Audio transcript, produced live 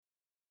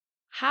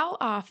How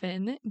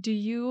often do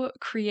you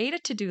create a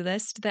to do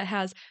list that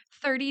has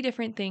 30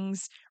 different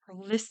things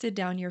listed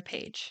down your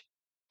page?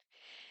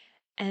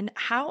 And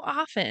how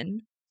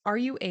often are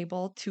you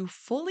able to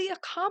fully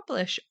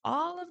accomplish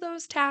all of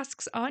those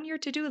tasks on your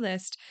to do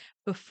list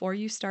before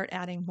you start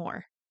adding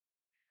more?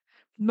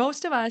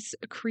 Most of us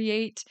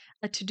create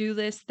a to do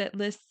list that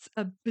lists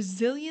a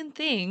bazillion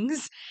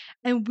things,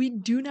 and we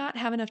do not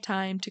have enough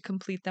time to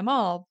complete them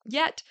all.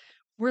 Yet,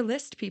 we're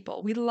list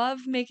people. We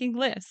love making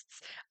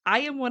lists. I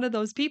am one of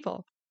those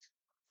people.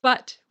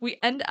 But we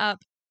end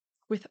up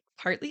with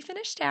partly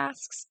finished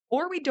tasks,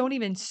 or we don't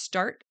even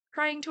start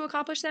trying to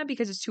accomplish them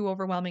because it's too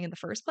overwhelming in the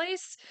first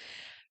place.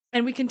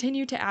 And we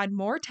continue to add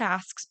more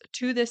tasks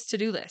to this to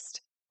do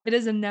list. It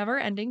is a never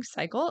ending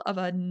cycle of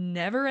a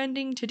never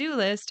ending to do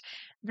list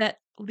that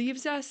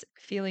leaves us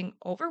feeling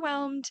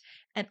overwhelmed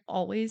and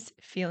always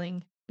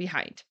feeling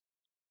behind.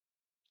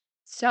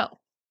 So,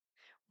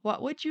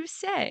 what would you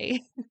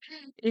say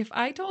if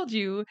I told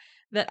you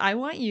that I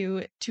want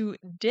you to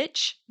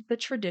ditch the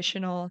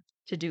traditional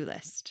to do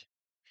list?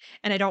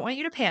 And I don't want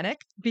you to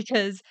panic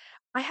because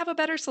I have a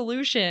better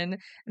solution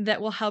that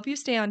will help you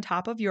stay on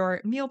top of your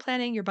meal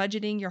planning, your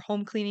budgeting, your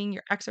home cleaning,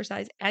 your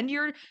exercise, and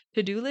your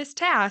to do list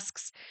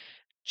tasks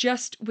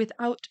just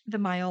without the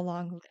mile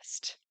long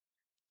list.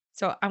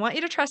 So I want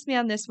you to trust me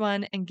on this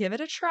one and give it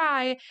a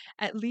try.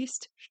 At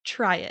least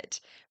try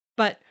it.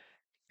 But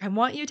I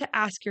want you to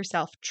ask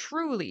yourself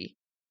truly,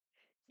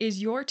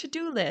 is your to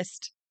do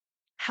list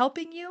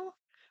helping you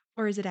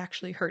or is it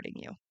actually hurting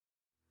you?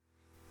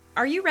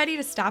 Are you ready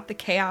to stop the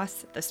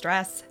chaos, the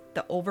stress,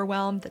 the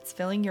overwhelm that's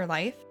filling your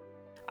life?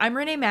 I'm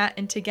Renee Matt,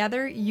 and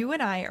together you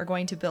and I are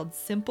going to build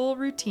simple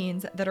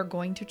routines that are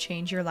going to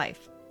change your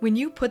life. When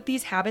you put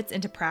these habits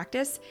into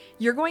practice,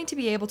 you're going to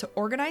be able to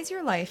organize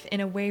your life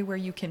in a way where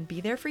you can be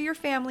there for your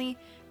family,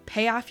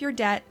 pay off your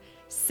debt,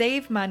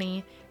 save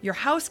money, your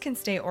house can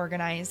stay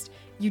organized,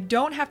 you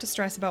don't have to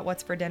stress about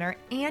what's for dinner,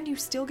 and you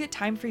still get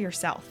time for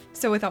yourself.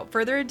 So without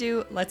further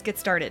ado, let's get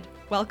started.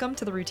 Welcome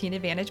to the Routine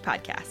Advantage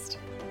Podcast.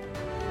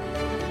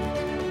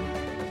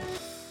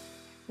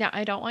 Now,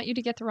 I don't want you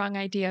to get the wrong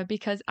idea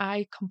because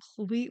I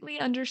completely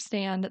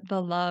understand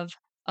the love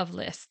of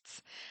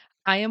lists.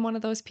 I am one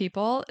of those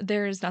people.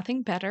 There is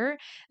nothing better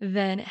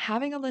than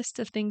having a list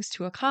of things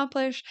to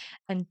accomplish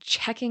and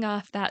checking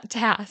off that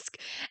task.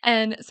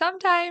 And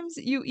sometimes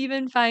you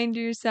even find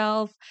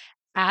yourself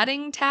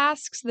adding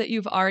tasks that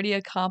you've already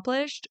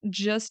accomplished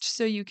just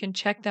so you can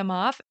check them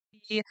off.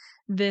 See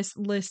this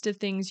list of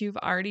things you've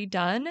already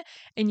done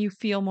and you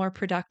feel more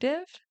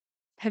productive.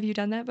 Have you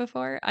done that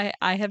before?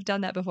 I have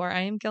done that before.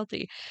 I am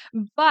guilty.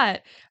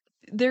 But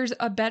there's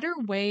a better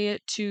way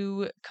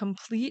to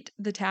complete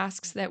the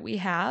tasks that we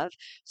have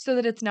so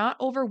that it's not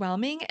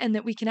overwhelming and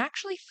that we can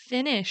actually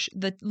finish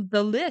the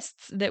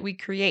lists that we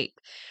create.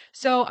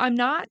 So I'm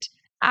not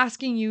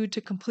asking you to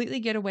completely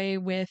get away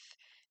with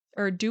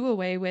or do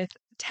away with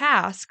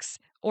tasks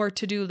or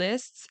to-do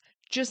lists,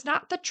 just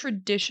not the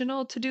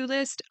traditional to-do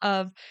list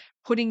of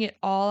putting it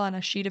all on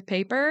a sheet of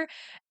paper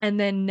and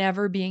then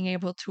never being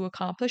able to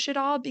accomplish it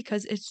all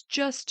because it's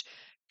just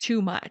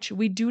too much.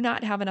 We do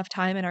not have enough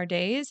time in our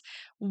days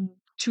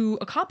to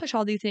accomplish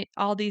all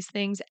these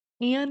things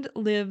and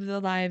live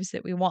the lives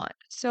that we want.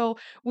 So,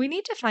 we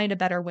need to find a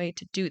better way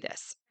to do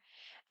this.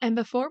 And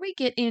before we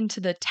get into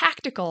the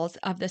tacticals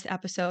of this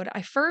episode,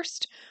 I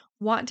first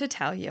want to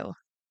tell you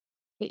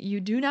that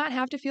you do not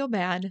have to feel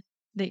bad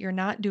that you're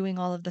not doing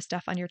all of the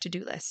stuff on your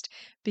to-do list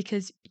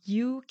because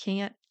you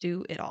can't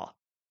do it all.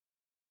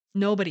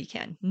 Nobody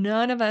can.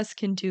 None of us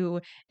can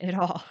do it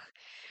all.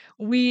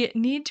 We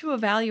need to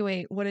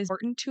evaluate what is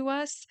important to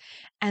us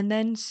and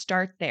then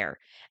start there.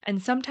 And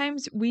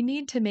sometimes we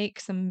need to make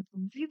some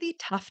really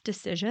tough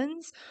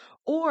decisions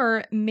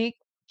or make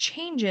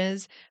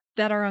changes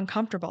that are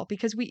uncomfortable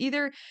because we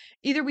either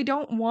we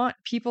don't want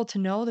people to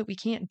know that we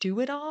can't do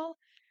it all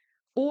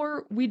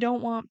or we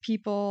don't want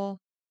people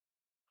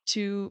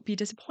to be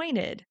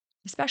disappointed,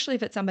 especially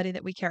if it's somebody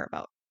that we care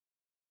about.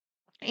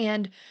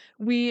 And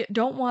we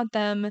don't want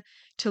them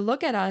to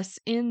look at us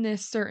in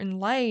this certain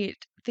light,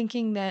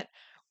 thinking that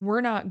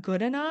we're not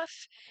good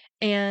enough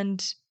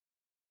and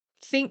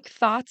think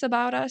thoughts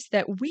about us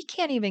that we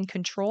can't even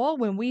control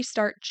when we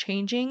start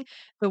changing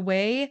the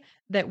way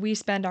that we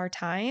spend our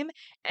time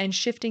and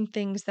shifting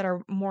things that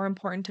are more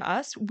important to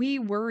us, we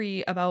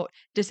worry about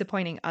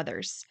disappointing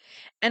others.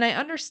 And I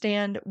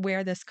understand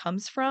where this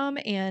comes from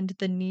and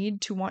the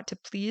need to want to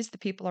please the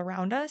people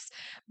around us,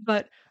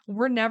 but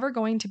we're never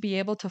going to be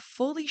able to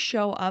fully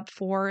show up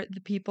for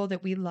the people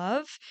that we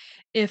love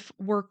if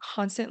we're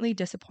constantly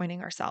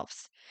disappointing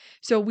ourselves.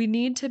 So we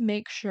need to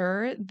make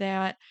sure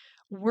that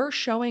we're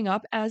showing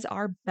up as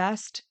our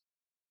best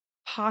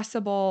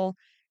possible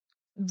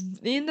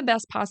in the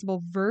best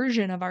possible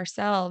version of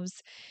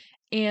ourselves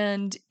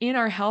and in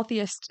our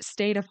healthiest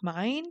state of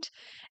mind.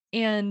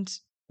 And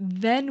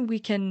then we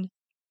can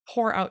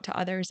pour out to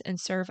others and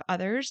serve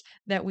others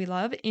that we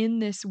love in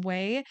this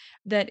way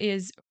that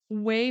is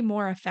way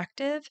more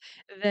effective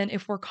than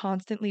if we're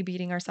constantly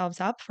beating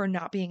ourselves up for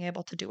not being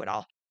able to do it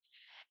all.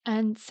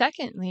 And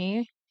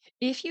secondly,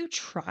 If you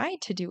try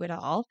to do it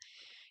all,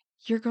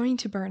 you're going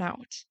to burn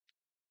out.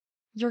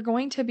 You're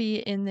going to be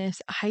in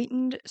this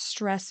heightened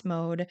stress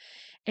mode.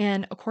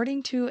 And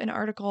according to an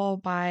article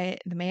by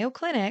the Mayo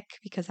Clinic,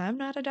 because I'm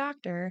not a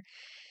doctor,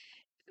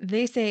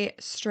 they say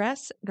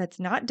stress that's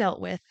not dealt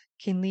with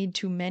can lead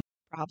to many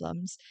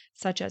problems,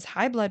 such as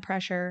high blood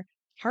pressure,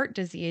 heart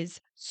disease,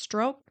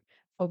 stroke,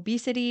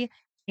 obesity,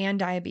 and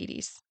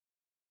diabetes.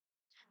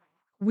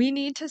 We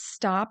need to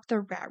stop the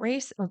rat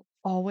race of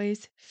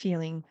always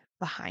feeling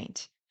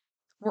behind.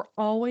 We're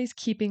always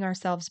keeping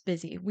ourselves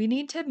busy. We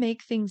need to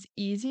make things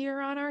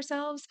easier on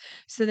ourselves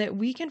so that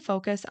we can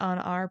focus on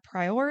our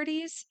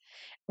priorities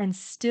and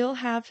still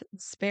have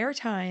spare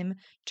time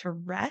to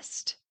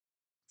rest,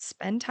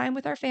 spend time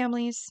with our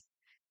families,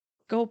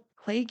 go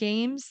play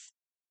games,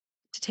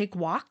 to take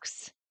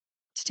walks,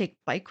 to take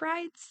bike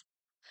rides,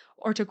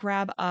 or to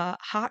grab a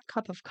hot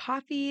cup of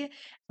coffee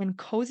and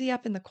cozy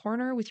up in the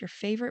corner with your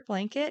favorite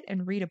blanket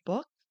and read a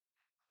book,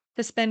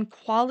 to spend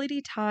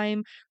quality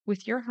time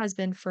with your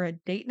husband for a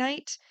date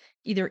night,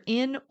 either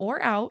in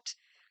or out,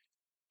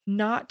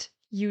 not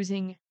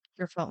using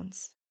your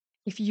phones.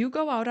 If you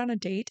go out on a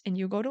date and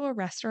you go to a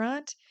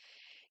restaurant,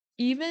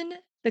 even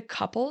the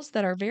couples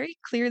that are very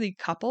clearly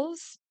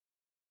couples,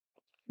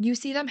 you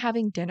see them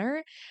having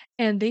dinner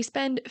and they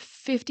spend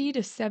 50 to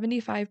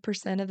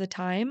 75% of the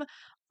time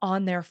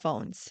on their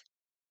phones.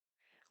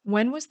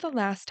 When was the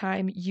last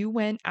time you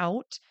went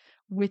out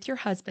with your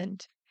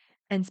husband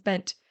and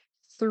spent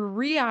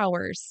 3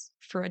 hours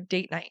for a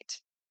date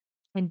night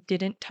and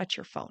didn't touch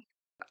your phone?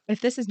 If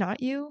this is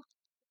not you,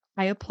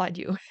 I applaud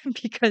you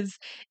because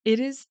it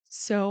is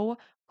so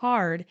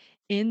hard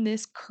in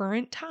this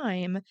current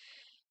time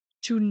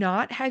to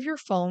not have your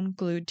phone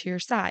glued to your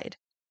side.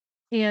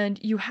 And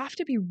you have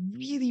to be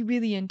really,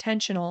 really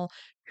intentional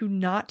to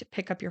not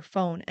pick up your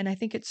phone. And I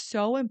think it's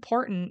so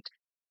important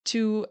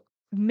to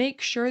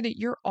make sure that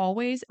you're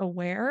always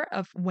aware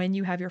of when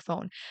you have your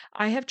phone.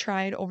 I have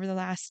tried over the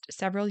last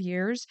several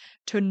years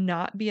to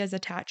not be as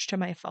attached to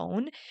my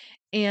phone,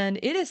 and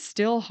it is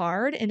still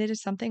hard and it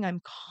is something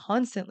I'm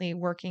constantly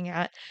working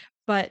at,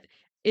 but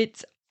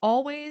it's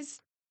always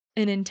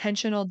an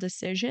intentional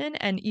decision.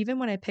 And even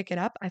when I pick it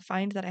up, I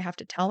find that I have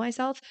to tell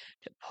myself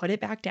to put it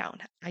back down.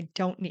 I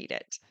don't need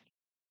it.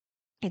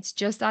 It's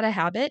just out of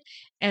habit,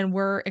 and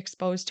we're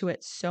exposed to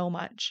it so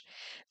much.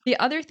 The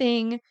other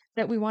thing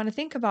that we want to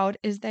think about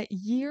is that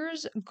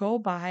years go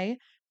by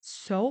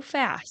so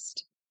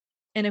fast.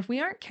 And if we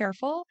aren't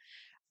careful,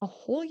 a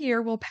whole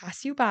year will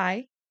pass you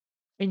by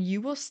and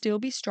you will still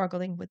be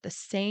struggling with the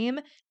same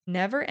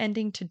never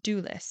ending to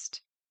do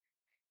list.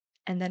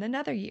 And then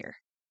another year,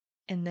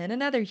 and then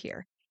another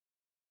year.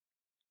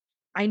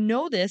 I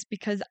know this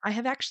because I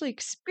have actually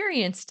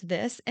experienced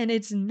this, and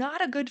it's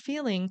not a good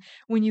feeling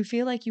when you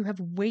feel like you have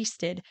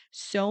wasted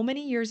so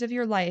many years of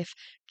your life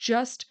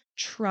just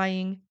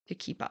trying to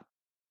keep up.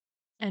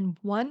 And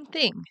one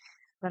thing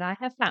that I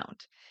have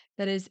found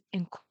that is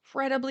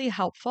incredibly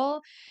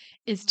helpful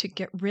is to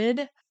get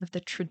rid of the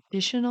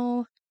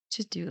traditional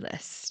to do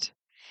list.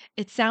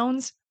 It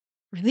sounds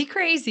really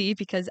crazy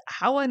because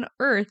how on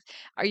earth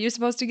are you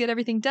supposed to get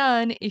everything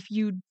done if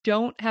you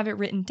don't have it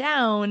written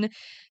down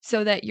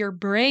so that your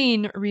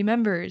brain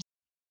remembers?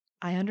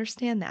 I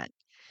understand that,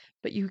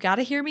 but you got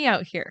to hear me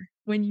out here.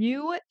 When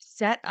you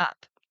set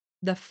up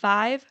the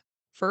 5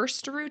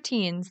 first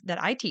routines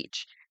that I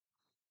teach,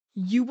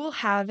 you will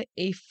have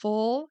a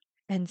full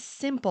and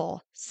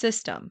simple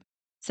system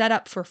set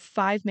up for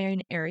 5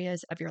 main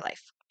areas of your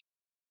life.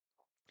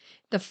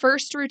 The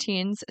first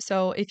routines,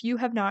 so if you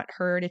have not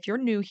heard, if you're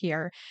new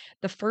here,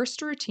 the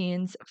first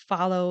routines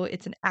follow,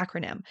 it's an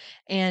acronym,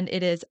 and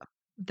it is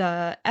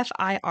the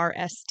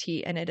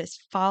FIRST, and it is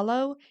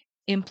follow,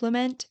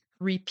 implement,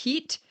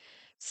 repeat,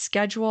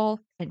 schedule,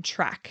 and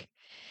track.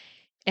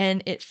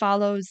 And it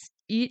follows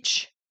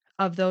each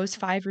of those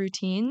 5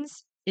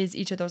 routines is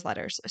each of those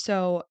letters.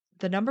 So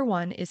the number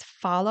one is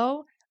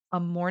follow a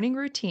morning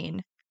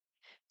routine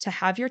to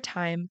have your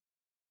time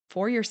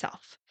for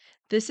yourself.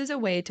 This is a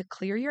way to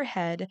clear your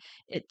head.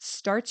 It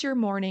starts your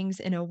mornings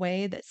in a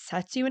way that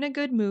sets you in a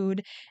good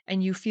mood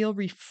and you feel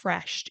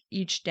refreshed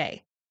each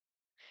day.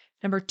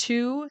 Number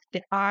two,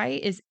 the I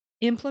is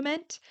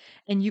implement,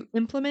 and you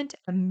implement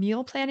a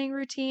meal planning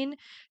routine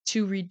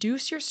to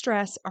reduce your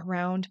stress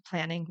around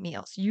planning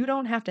meals. You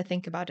don't have to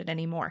think about it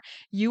anymore.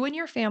 You and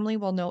your family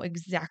will know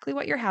exactly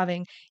what you're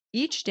having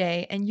each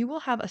day, and you will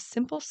have a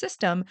simple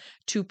system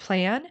to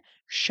plan,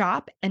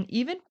 shop, and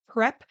even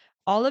prep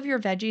all of your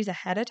veggies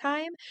ahead of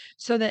time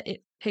so that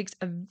it takes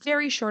a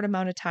very short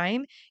amount of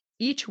time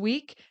each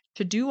week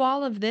to do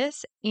all of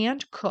this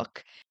and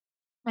cook,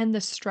 and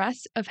the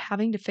stress of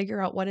having to figure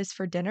out what is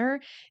for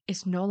dinner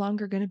is no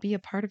longer going to be a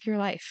part of your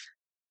life.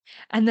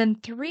 And then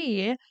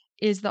three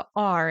is the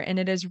R, and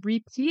it is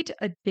repeat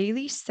a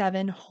daily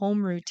 7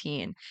 home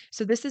routine.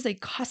 So this is a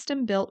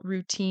custom built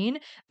routine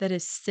that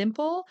is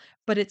simple,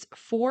 but it's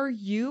for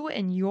you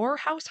and your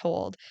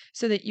household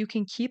so that you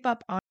can keep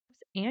up on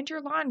and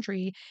your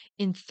laundry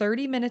in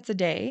 30 minutes a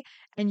day,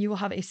 and you will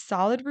have a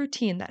solid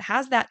routine that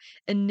has that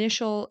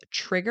initial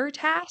trigger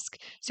task.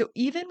 So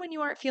even when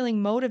you aren't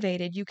feeling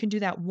motivated, you can do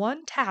that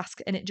one task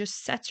and it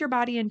just sets your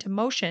body into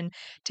motion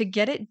to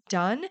get it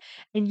done,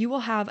 and you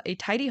will have a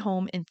tidy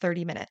home in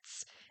 30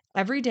 minutes.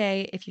 Every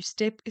day, if you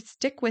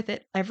stick with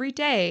it every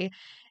day,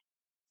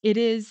 it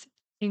is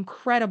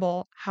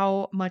incredible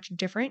how much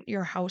different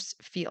your house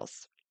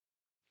feels.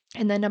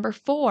 And then number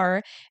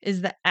 4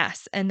 is the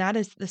S, and that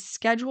is the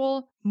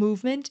schedule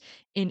movement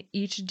in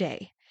each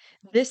day.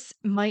 This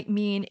might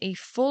mean a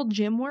full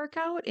gym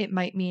workout. It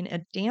might mean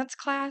a dance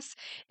class.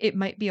 It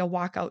might be a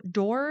walk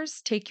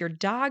outdoors, take your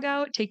dog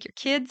out, take your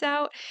kids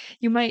out.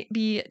 You might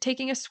be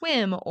taking a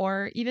swim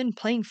or even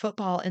playing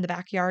football in the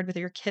backyard with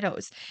your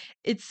kiddos.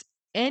 It's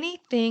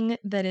anything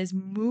that is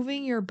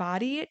moving your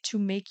body to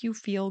make you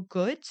feel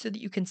good so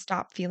that you can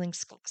stop feeling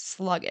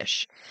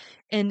sluggish.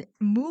 And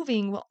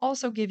moving will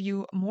also give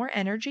you more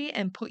energy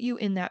and put you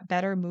in that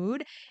better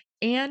mood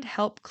and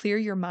help clear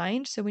your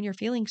mind. So when you're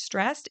feeling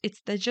stressed,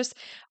 just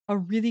a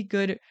really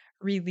good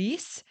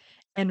release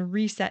and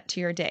reset to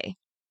your day.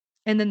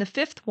 And then the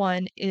fifth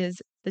one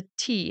is the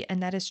T,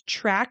 and that is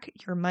track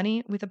your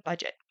money with a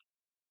budget.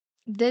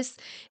 This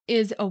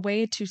is a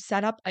way to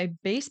set up a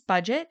base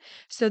budget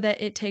so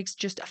that it takes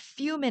just a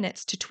few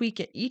minutes to tweak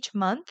it each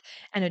month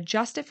and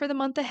adjust it for the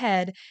month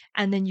ahead.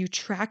 And then you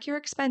track your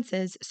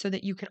expenses so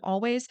that you can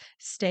always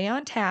stay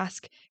on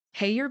task,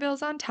 pay your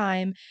bills on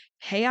time,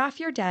 pay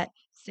off your debt,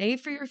 save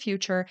for your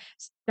future,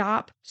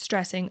 stop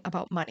stressing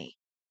about money.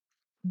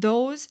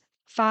 Those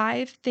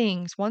 5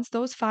 things, once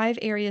those 5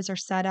 areas are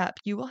set up,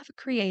 you will have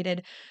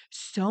created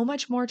so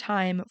much more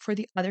time for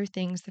the other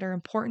things that are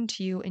important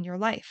to you in your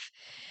life.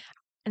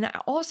 And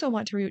I also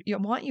want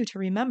you to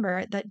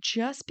remember that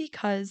just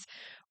because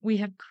we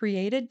have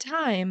created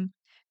time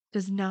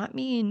does not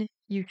mean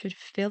you should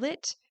fill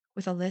it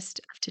with a list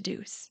of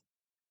to-dos.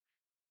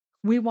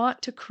 We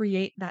want to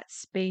create that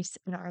space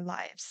in our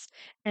lives.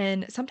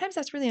 And sometimes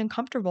that's really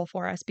uncomfortable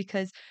for us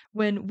because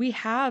when we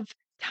have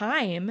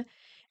time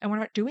and we're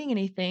not doing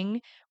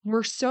anything,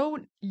 we're so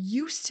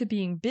used to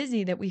being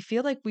busy that we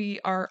feel like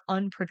we are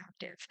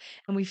unproductive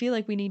and we feel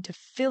like we need to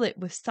fill it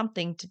with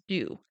something to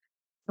do.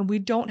 And we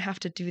don't have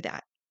to do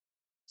that.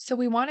 So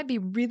we want to be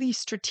really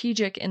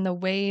strategic in the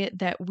way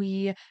that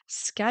we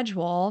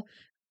schedule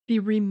the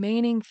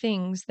remaining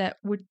things that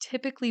would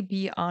typically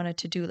be on a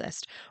to do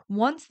list.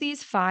 Once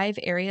these 5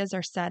 areas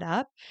are set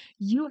up,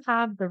 you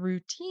have the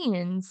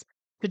routines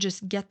to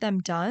just get them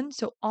done.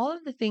 So all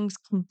of the things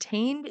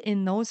contained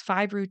in those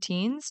 5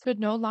 routines could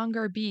no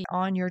longer be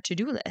on your to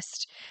do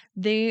list.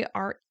 They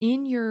are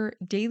in your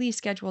daily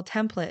schedule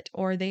template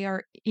or they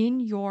are in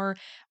your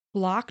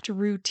blocked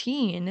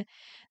routine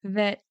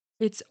that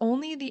it's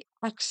only the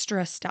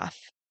extra stuff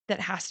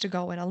that has to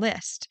go in a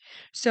list.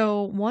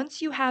 So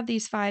once you have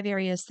these 5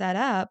 areas set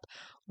up,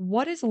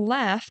 what is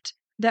left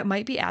that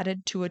might be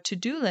added to a to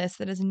do list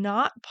that is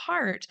not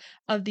part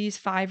of these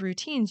 5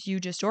 routines you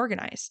just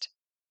organized?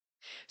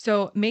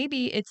 So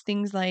maybe it's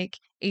things like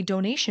a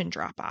donation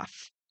drop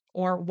off,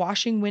 or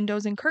washing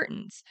windows and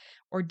curtains,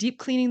 or deep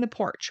cleaning the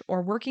porch,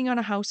 or working on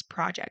a house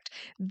project.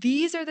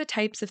 These are the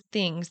types of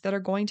things that are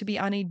going to be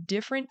on a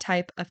different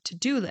type of to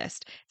do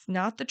list. It's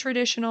not the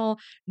traditional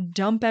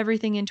dump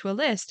everything into a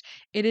list,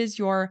 it is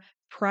your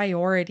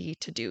priority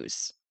to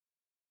dos.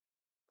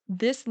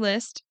 This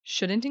list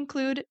shouldn't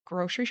include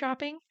grocery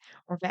shopping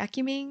or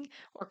vacuuming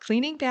or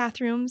cleaning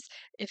bathrooms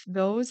if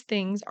those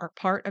things are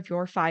part of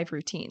your 5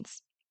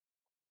 routines.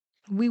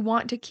 We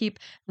want to keep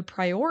the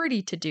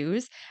priority to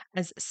dos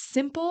as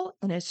simple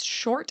and as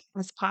short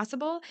as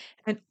possible,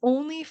 and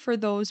only for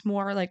those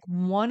more like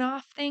one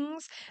off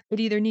things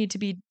that either need to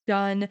be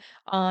done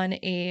on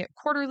a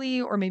quarterly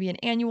or maybe an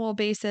annual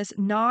basis,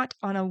 not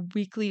on a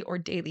weekly or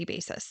daily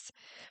basis.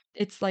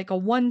 It's like a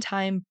one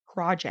time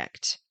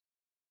project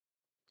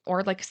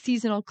or like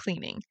seasonal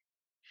cleaning.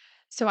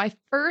 So I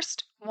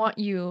first want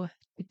you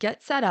to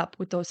get set up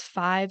with those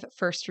 5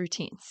 first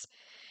routines.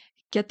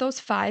 Get those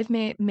 5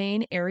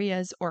 main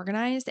areas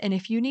organized. And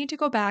if you need to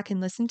go back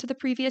and listen to the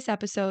previous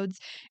episodes,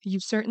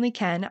 you certainly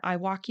can. I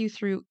walk you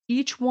through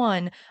each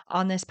one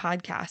on this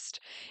podcast.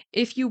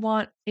 If you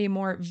want a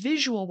more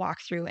visual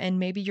walkthrough, and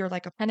maybe you're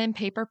like a pen and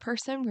paper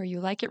person where you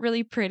like it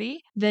really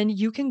pretty, then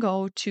you can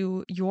go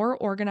to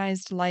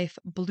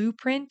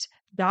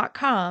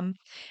yourorganizedlifeblueprint.com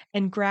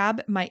and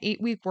grab my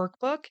 8 week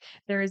workbook.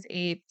 There is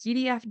a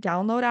PDF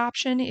download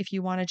option if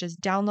you want to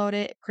just download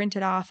it, print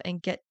it off,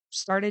 and get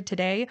started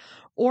today,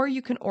 or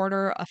you can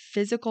order a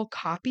physical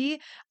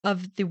copy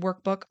of the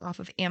workbook off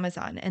of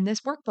Amazon. And this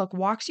workbook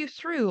walks you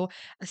through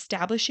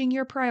establishing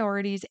your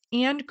priorities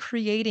and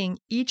creating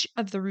each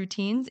of the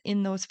routines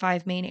in those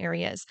 5 main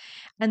areas.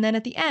 And then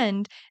at the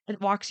end,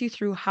 it walks you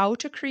through how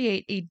to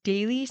create a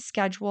daily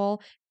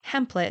schedule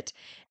template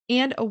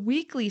and a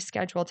weekly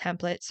schedule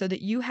template so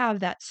that you have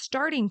that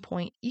starting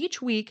point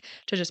each week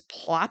to just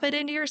plop it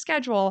into your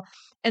schedule.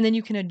 And then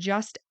you can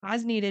adjust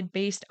as needed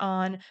based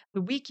on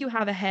the week you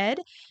have ahead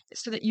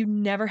so that you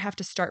never have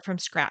to start from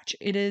scratch.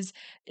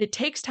 It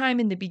takes time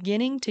in the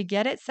beginning to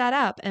get it set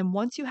up. And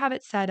once you have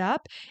it set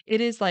up, it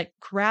is like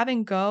grab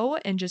and go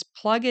and just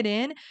plug it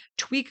in,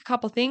 tweak a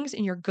couple things,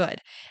 and you're good.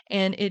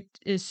 And it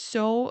is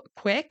so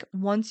quick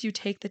once you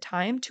take the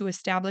time to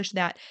establish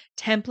that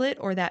template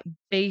or that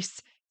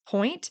base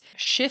point,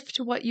 shift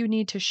what you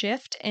need to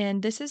shift.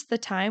 And this is the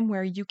time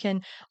where you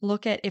can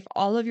look at if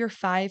all of your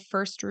five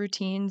first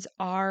routines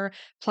are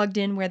plugged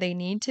in where they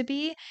need to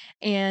be,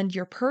 and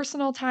your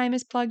personal time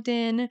is plugged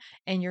in,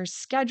 and your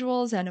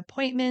schedules and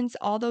appointments,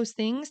 all those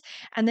things.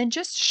 And then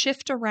just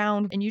shift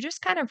around and you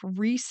just kind of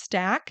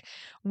restack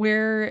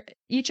where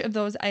each of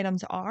those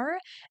items are.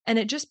 And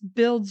it just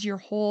builds your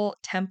whole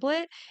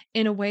template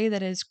in a way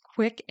that is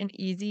quick and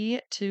easy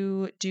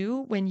to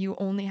do when you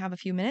only have a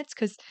few minutes.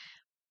 Because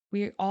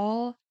we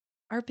all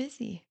are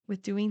busy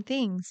with doing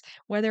things,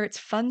 whether it's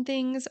fun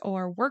things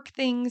or work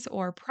things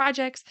or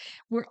projects.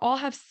 We all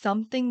have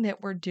something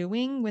that we're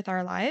doing with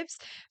our lives.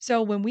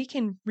 So when we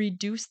can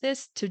reduce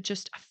this to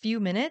just a few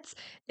minutes,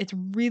 it's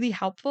really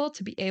helpful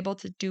to be able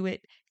to do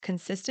it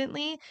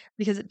consistently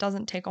because it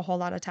doesn't take a whole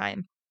lot of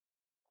time.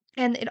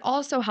 And it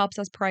also helps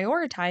us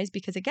prioritize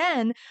because,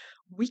 again,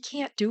 we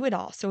can't do it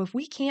all. So if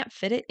we can't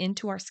fit it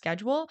into our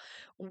schedule,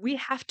 we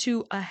have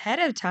to ahead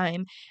of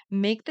time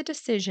make the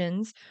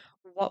decisions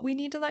what we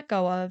need to let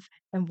go of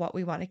and what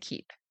we want to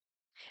keep.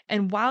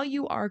 And while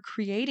you are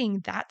creating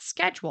that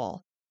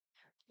schedule,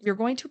 you're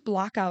going to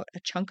block out a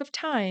chunk of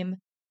time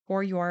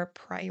for your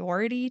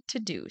priority to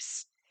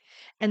dos.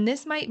 And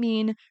this might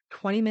mean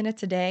 20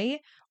 minutes a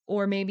day,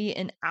 or maybe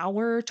an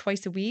hour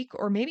twice a week,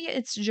 or maybe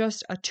it's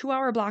just a 2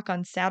 hour block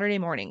on Saturday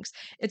mornings.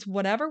 It's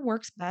whatever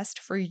works best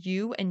for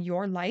you and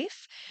your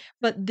life.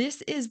 But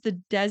this is the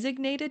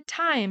designated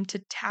time to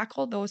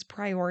tackle those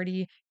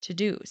priority to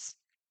dos.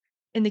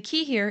 And the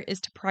key here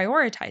is to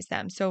prioritize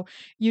them. So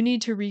you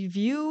need to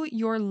review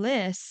your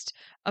list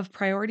of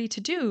priority to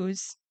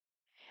dos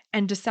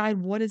and decide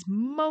what is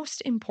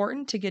most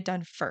important to get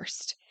done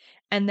first,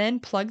 and then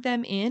plug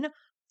them in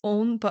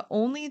but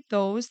only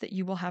those that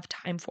you will have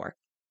time for.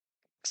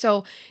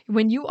 So,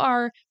 when you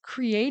are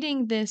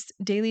creating this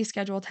daily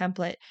schedule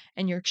template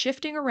and you're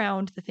shifting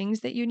around the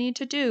things that you need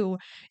to do,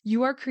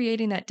 you are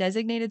creating that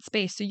designated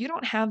space. So, you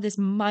don't have this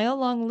mile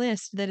long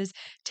list that is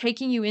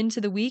taking you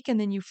into the week and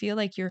then you feel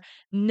like you're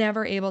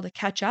never able to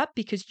catch up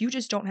because you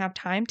just don't have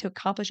time to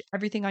accomplish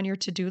everything on your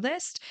to do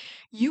list.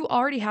 You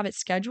already have it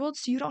scheduled,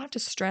 so you don't have to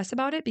stress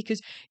about it because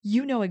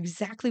you know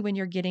exactly when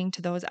you're getting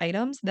to those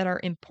items that are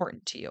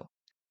important to you.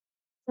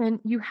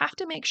 And you have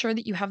to make sure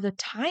that you have the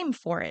time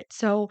for it.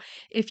 So,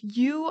 if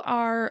you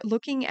are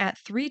looking at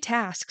three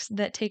tasks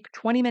that take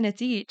 20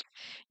 minutes each,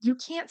 you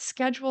can't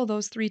schedule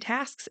those three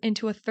tasks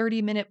into a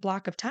 30-minute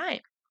block of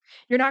time.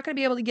 You're not going to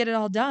be able to get it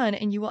all done,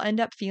 and you will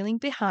end up feeling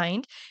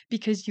behind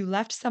because you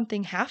left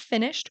something half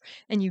finished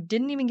and you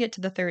didn't even get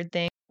to the third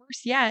thing.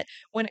 Worse yet,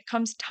 when it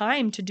comes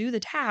time to do the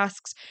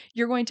tasks,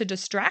 you're going to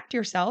distract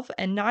yourself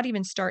and not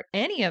even start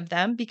any of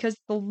them because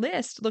the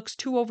list looks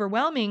too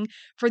overwhelming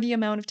for the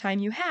amount of time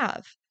you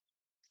have.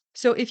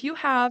 So if you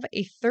have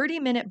a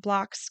 30-minute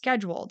block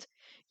scheduled,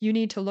 you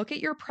need to look at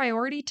your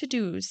priority to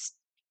dos.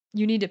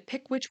 You need to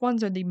pick which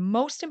ones are the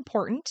most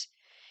important,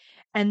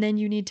 and then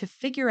you need to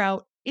figure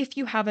out if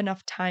you have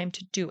enough time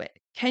to do it.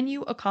 Can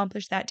you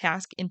accomplish that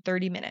task in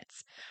 30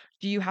 minutes?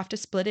 Do you have to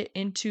split it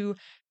into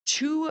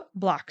two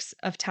blocks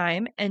of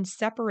time and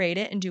separate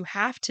it and do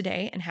half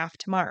today and half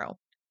tomorrow?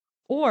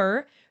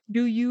 Or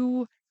do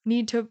you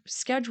need to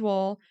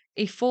schedule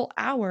a full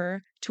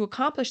hour to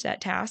accomplish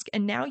that task?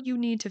 And now you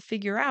need to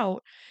figure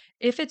out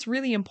if it's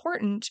really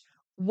important,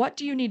 what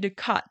do you need to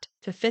cut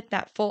to fit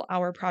that full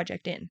hour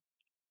project in?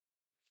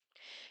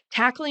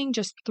 Tackling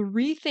just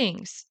three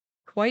things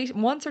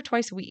once or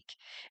twice a week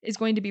is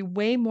going to be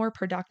way more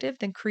productive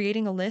than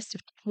creating a list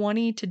of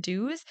 20 to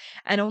dos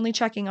and only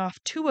checking off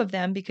two of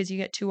them because you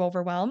get too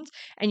overwhelmed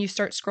and you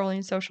start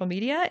scrolling social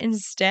media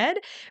instead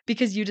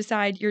because you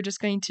decide you're just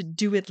going to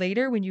do it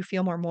later when you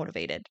feel more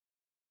motivated.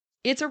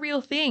 It's a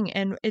real thing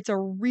and it's a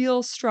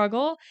real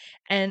struggle,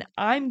 and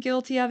I'm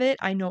guilty of it.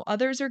 I know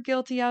others are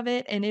guilty of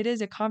it, and it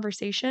is a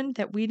conversation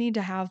that we need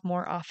to have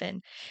more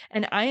often.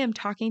 And I am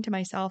talking to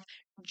myself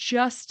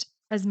just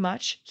as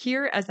much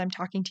here as I'm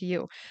talking to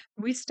you.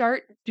 We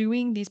start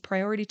doing these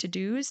priority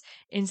to-dos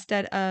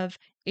instead of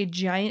a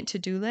giant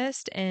to-do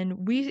list,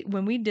 and we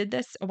when we did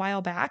this a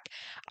while back,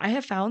 I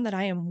have found that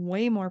I am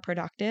way more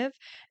productive,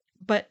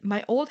 but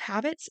my old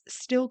habits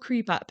still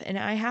creep up and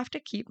I have to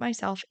keep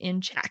myself in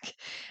check.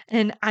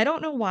 And I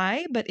don't know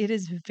why, but it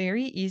is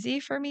very easy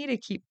for me to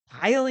keep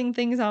piling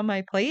things on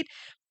my plate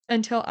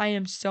until I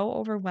am so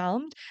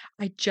overwhelmed.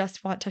 I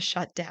just want to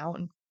shut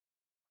down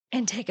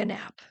and take a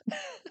nap.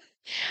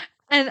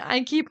 And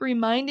I keep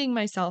reminding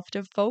myself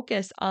to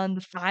focus on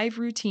the five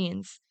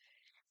routines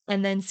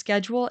and then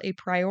schedule a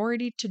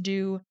priority to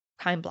do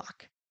time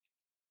block.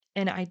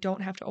 and I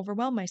don't have to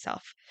overwhelm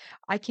myself.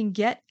 I can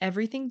get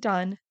everything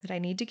done that I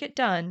need to get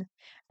done,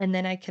 and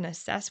then I can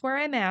assess where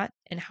I'm at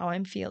and how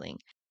I'm feeling.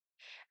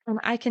 And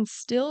I can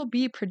still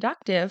be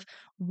productive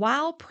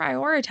while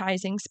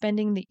prioritizing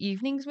spending the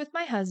evenings with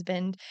my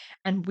husband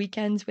and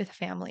weekends with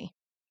family.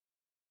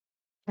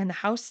 And the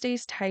house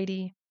stays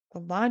tidy, the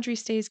laundry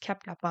stays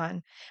kept up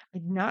on.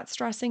 I'm not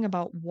stressing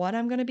about what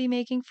I'm going to be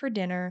making for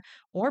dinner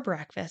or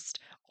breakfast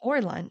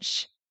or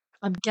lunch.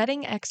 I'm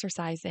getting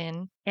exercise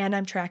in and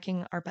I'm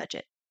tracking our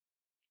budget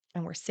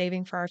and we're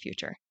saving for our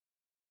future.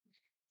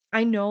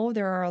 I know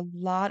there are a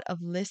lot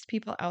of list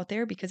people out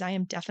there because I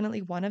am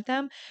definitely one of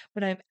them,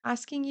 but I'm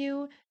asking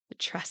you to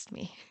trust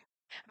me.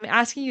 I'm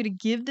asking you to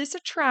give this a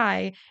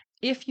try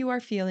if you are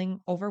feeling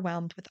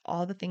overwhelmed with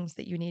all the things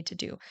that you need to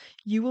do.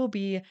 You will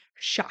be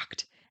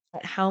shocked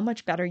at how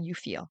much better you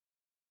feel.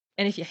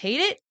 And if you hate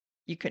it,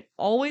 you can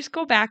always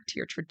go back to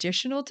your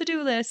traditional to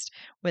do list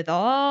with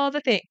all the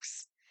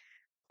things.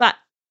 But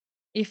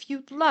if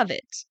you love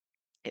it,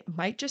 it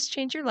might just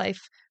change your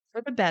life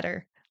for the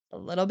better a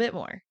little bit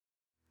more.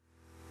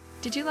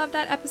 Did you love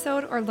that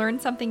episode or learn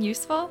something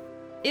useful?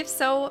 If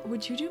so,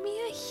 would you do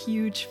me a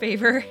huge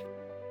favor?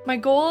 My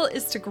goal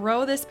is to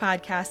grow this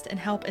podcast and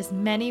help as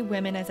many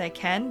women as I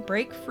can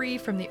break free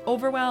from the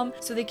overwhelm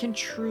so they can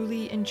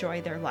truly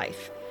enjoy their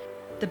life.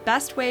 The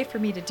best way for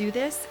me to do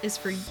this is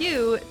for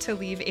you to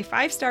leave a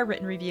 5-star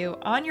written review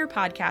on your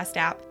podcast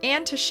app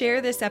and to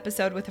share this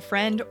episode with a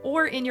friend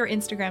or in your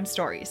Instagram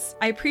stories.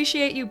 I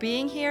appreciate you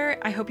being here.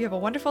 I hope you have a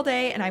wonderful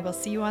day, and I will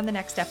see you on the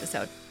next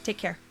episode. Take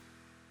care.